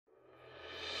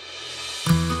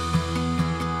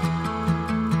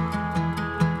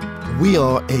We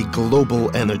are a global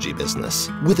energy business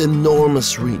with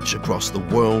enormous reach across the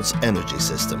world's energy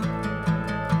system.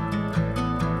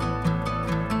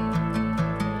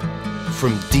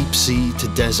 From deep sea to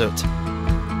desert,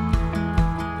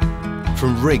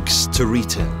 from rigs to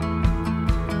retail.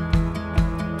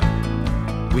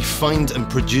 We find and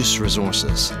produce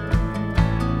resources,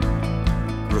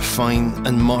 refine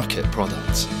and market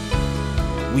products.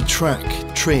 We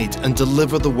track, trade and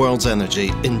deliver the world's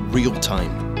energy in real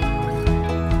time.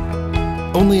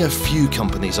 Only a few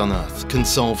companies on Earth can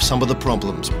solve some of the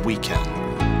problems we can.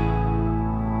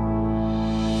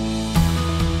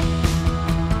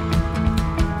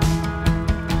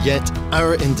 Yet,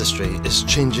 our industry is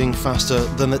changing faster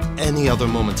than at any other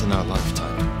moment in our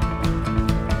lifetime.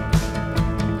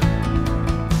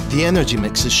 The energy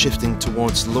mix is shifting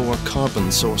towards lower carbon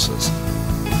sources,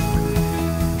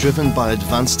 driven by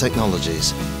advanced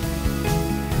technologies,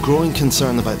 growing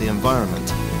concern about the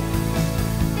environment,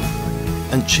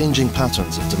 and changing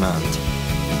patterns of demand.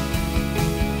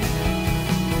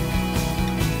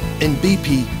 In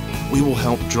BP, we will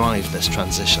help drive this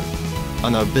transition,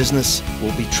 and our business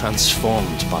will be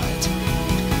transformed by it.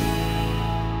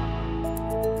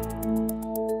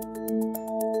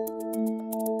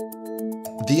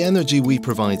 The energy we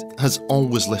provide has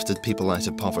always lifted people out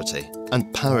of poverty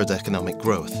and powered economic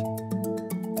growth.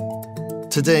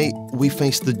 Today, we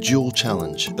face the dual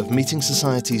challenge of meeting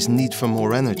society's need for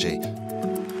more energy,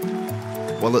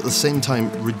 while at the same time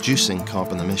reducing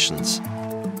carbon emissions.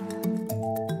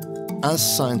 As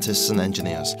scientists and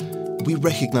engineers, we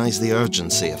recognise the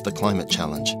urgency of the climate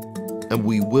challenge, and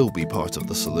we will be part of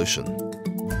the solution.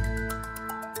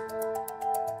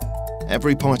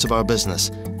 Every part of our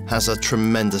business has a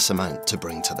tremendous amount to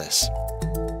bring to this.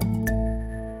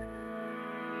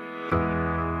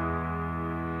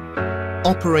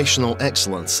 Operational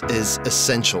excellence is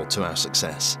essential to our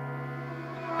success.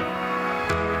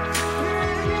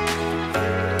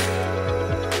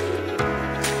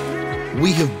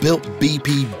 We have built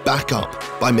BP back up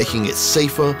by making it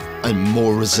safer and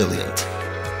more resilient.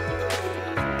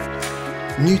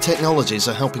 New technologies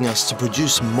are helping us to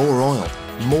produce more oil,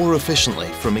 more efficiently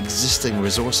from existing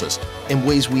resources in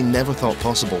ways we never thought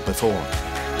possible before.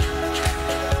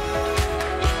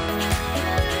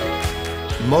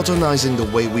 Modernising the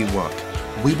way we work,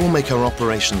 we will make our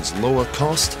operations lower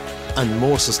cost and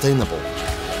more sustainable.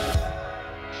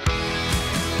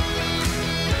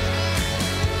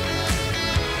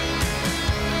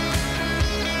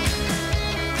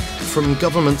 From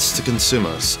governments to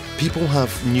consumers, people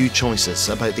have new choices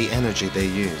about the energy they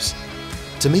use.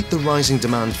 To meet the rising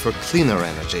demand for cleaner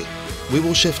energy, we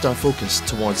will shift our focus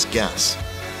towards gas.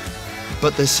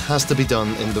 But this has to be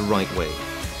done in the right way.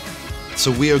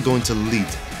 So we are going to lead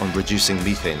on reducing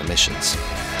methane emissions.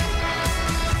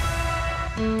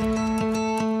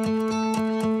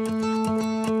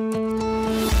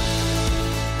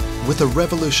 With a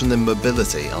revolution in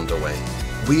mobility underway,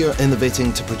 we are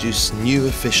innovating to produce new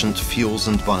efficient fuels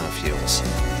and biofuels.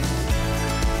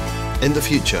 In the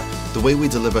future, the way we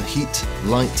deliver heat,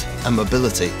 light and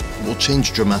mobility will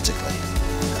change dramatically.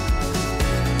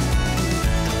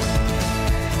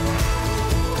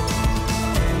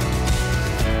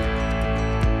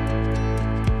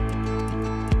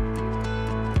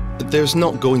 There's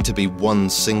not going to be one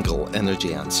single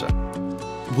energy answer.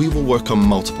 We will work on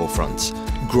multiple fronts,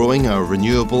 growing our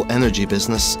renewable energy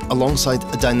business alongside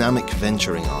a dynamic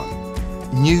venturing arm.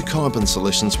 New carbon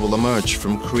solutions will emerge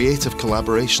from creative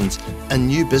collaborations and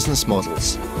new business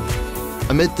models.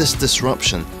 Amid this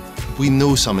disruption, we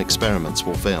know some experiments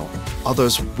will fail,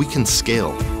 others we can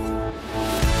scale.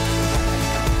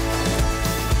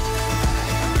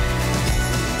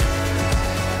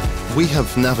 We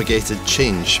have navigated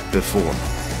change before.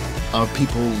 Our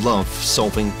people love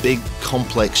solving big,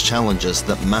 complex challenges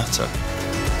that matter.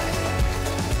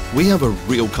 We have a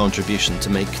real contribution to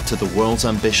make to the world's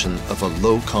ambition of a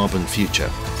low-carbon future.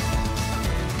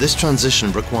 This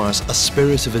transition requires a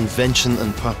spirit of invention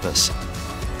and purpose,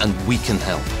 and we can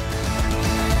help.